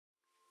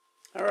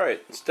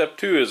Alright, step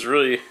 2 is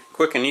really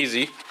quick and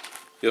easy.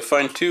 You'll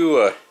find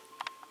two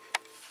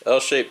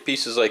L-shaped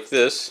pieces like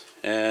this,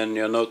 and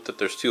you'll note that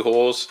there's two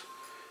holes,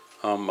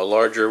 a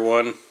larger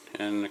one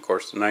and of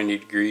course the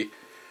 90-degree.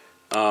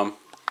 And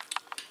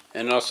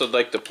also I'd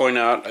like to point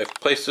out, I've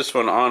placed this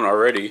one on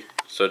already,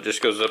 so it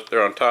just goes up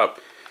there on top.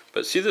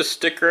 But see this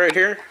sticker right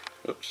here?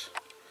 Oops.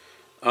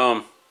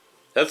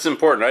 That's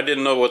important. I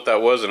didn't know what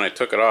that was and I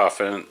took it off,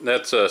 and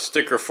that's a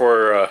sticker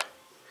for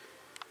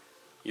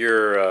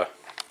your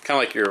kind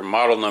of like your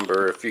model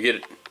number. If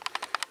you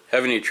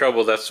have any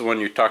trouble, that's the one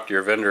you talk to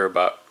your vendor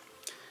about.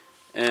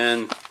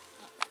 And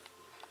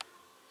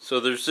so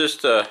there's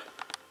just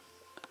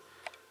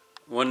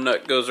one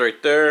nut goes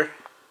right there,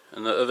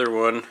 and the other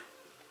one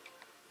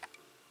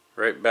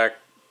right back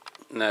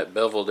in that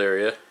beveled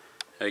area.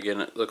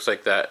 Again, it looks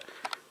like that.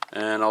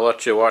 And I'll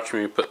let you watch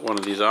me put one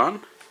of these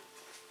on.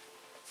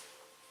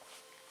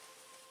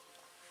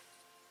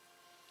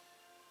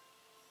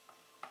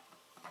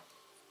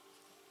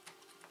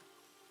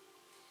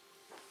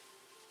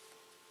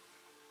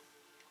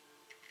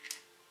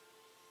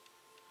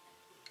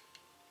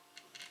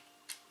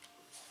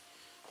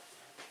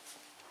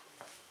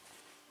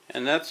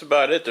 And that's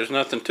about it. There's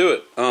nothing to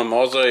it.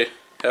 All I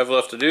have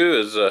left to do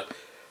is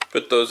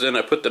put those in.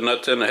 I put the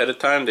nuts in ahead of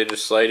time. They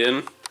just slide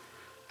in.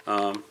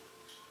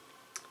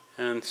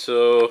 And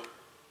so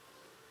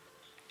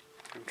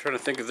I'm trying to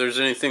think if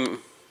there's anything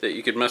that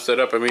you could mess that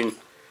up. I mean,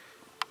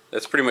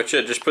 that's pretty much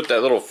it. Just put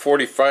that little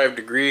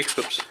 45-degree.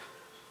 Oops.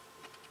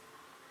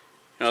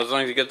 As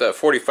long as you get that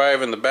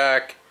 45 in the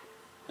back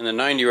and the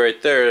 90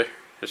 right there,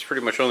 there's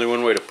pretty much only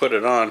one way to put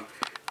it on.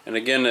 And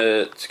again,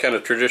 it's kind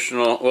of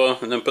traditional. Well,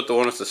 and then put the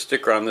one with the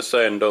sticker on this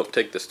side and don't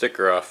take the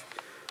sticker off.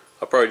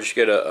 I'll probably just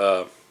get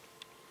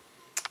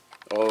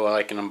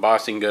like an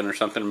embossing gun or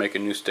something to make a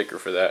new sticker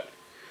for that.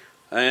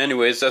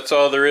 Anyways, that's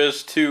all there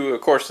is to, of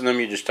course, in them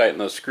you just tighten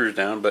those screws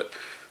down, but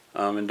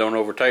and don't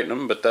over tighten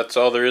them. But that's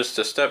all there is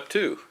to step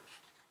 2.